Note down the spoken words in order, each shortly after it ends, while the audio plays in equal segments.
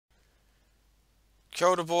Kia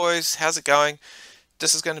ora boys, how's it going?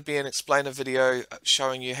 This is going to be an explainer video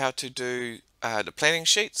showing you how to do the planning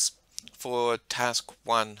sheets for task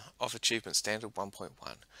 1 of Achievement Standard 1.1.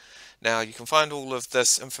 Now you can find all of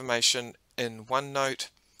this information in OneNote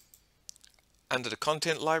under the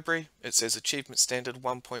content library. It says Achievement Standard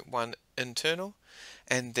 1.1 internal,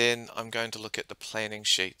 and then I'm going to look at the planning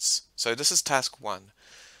sheets. So this is task 1.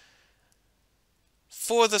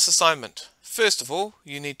 For this assignment, first of all,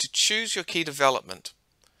 you need to choose your key development.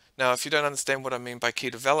 Now, if you don't understand what I mean by key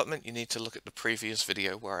development, you need to look at the previous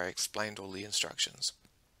video where I explained all the instructions.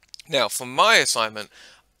 Now, for my assignment,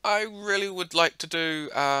 I really would like to do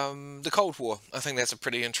the Cold War. I think that's a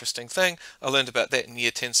pretty interesting thing. I learned about that in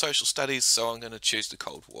Year 10 Social Studies, so I'm going to choose the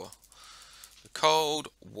Cold War. The Cold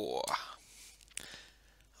War.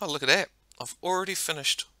 Oh, look at that. I've already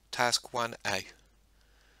finished Task 1A.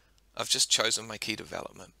 I've just chosen my key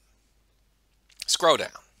development. Scroll down.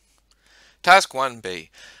 Task 1B.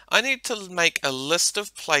 I need to make a list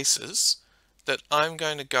of places that I'm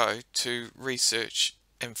going to go to research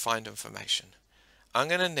and find information. I'm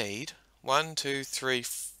going to need 1, 2, 3,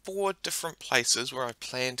 4 different places where I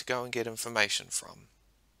plan to go and get information from.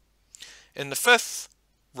 In the 5th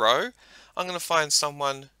row, I'm going to find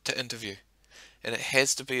someone to interview. And it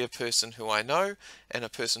has to be a person who I know and a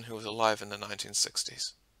person who was alive in the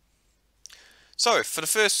 1960s. So for the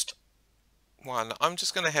first one, I'm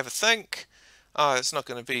just going to have a think. It's not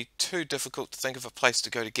going to be too difficult to think of a place to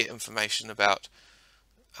go to get information about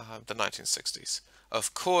the 1960s.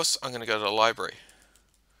 Of course, I'm going to go to the library.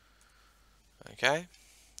 Okay,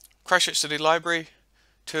 Christchurch City Library,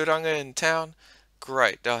 Turanga in town.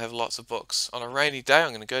 Great, they'll have lots of books. On a rainy day, I'm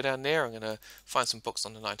going to go down there. I'm going to find some books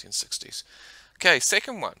on the 1960s. Okay,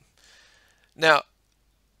 second one. Now,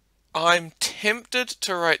 I'm tempted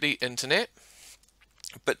to write the internet,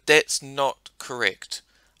 but that's not correct.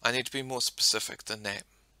 I need to be more specific than that.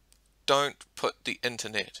 Don't put the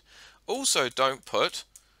internet. Also, don't put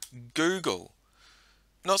Google.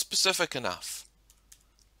 Not specific enough.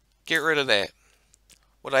 Get rid of that.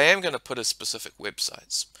 What I am going to put is specific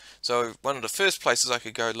websites. So one of the first places I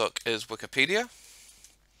could go look is Wikipedia,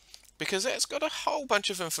 because that's got a whole bunch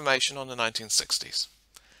of information on the 1960s.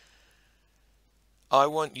 I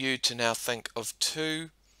want you to now think of two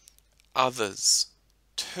other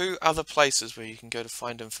places where you can go to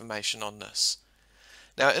find information on this.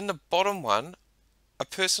 Now in the bottom one, a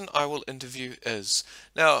person I will interview is.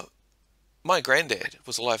 Now my granddad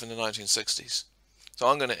was alive in the 1960s, so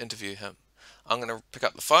I'm going to interview him. I'm going to pick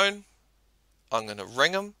up the phone, I'm going to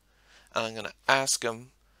ring him, and I'm going to ask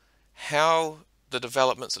him how the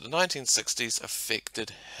developments of the 1960s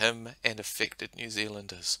affected him and affected New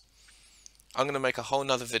Zealanders. I'm going to make a whole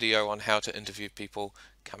nother video on how to interview people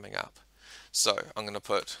coming up. So I'm going to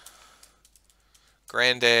put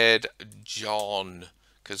Granddad John,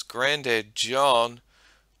 because Granddad John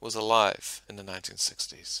was alive in the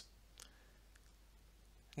 1960s.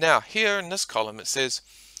 Now here in this column it says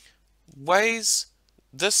ways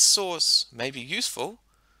this source may be useful.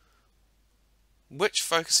 Which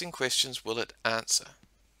focusing questions will it answer?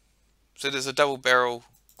 So there's a double barrel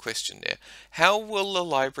question there. How will the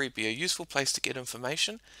library be a useful place to get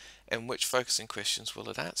information, and which focusing questions will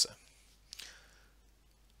it answer?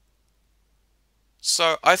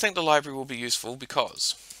 So I think the library will be useful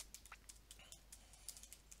because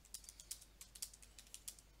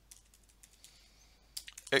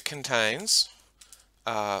it contains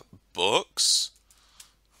books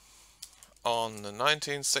on the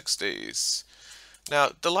 1960s.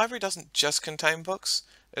 Now the library doesn't just contain books,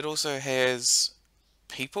 it also has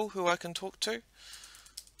people who I can talk to.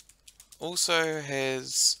 Also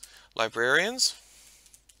has librarians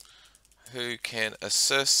who can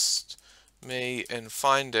assist me in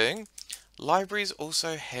finding. Libraries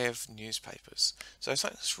also have newspapers. So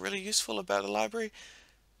something that's really useful about a library,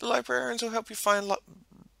 the librarians will help you find out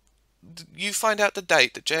the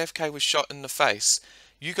date that JFK was shot in the face.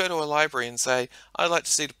 You go to a library and say, I'd like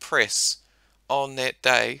to see the press on that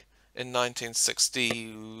day in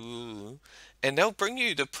 1960, and they'll bring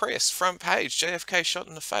you the press front page, JFK shot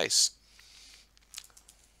in the face.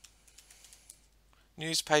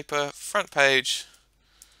 Newspaper front page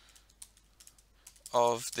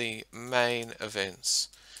of the main events.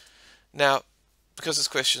 Now, because this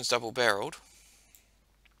question's double-barreled,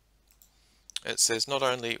 it says not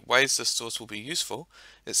only ways this source will be useful,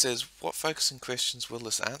 it says what focusing questions will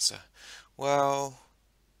this answer? Well,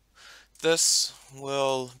 this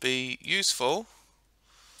will be useful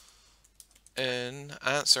in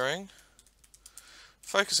answering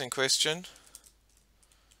focusing question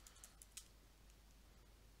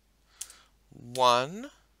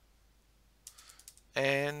 1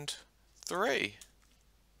 and 3.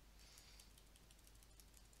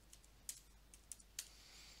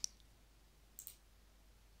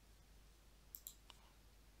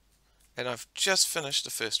 and I've just finished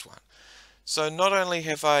the first one. So not only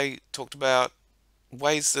have I talked about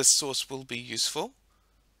ways this source will be useful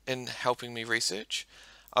in helping me research,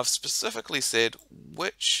 I've specifically said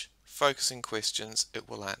which focusing questions it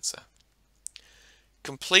will answer.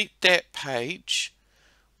 Complete that page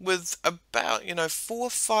with about 4 or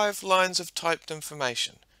 5 lines of typed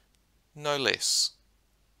information, no less,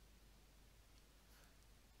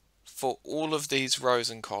 for all of these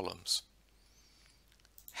rows and columns.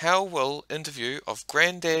 How will interview of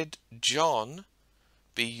Grandad John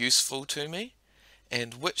be useful to me,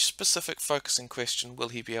 and which specific focusing question will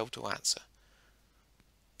he be able to answer?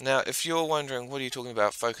 Now, if you're wondering, what are you talking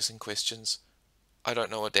about, focusing questions? I don't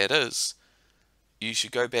know what that is. You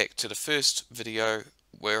should go back to the first video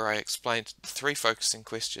where I explained 3 focusing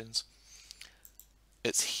questions.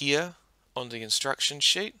 It's here on the instruction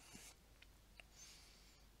sheet.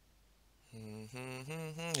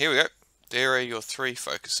 Here we go. There are your 3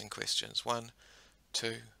 focusing questions. 1,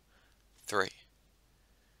 2, 3.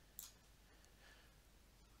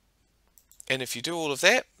 And if you do all of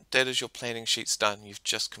that, that is your planning sheets done. You've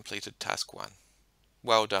just completed task 1.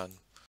 Well done.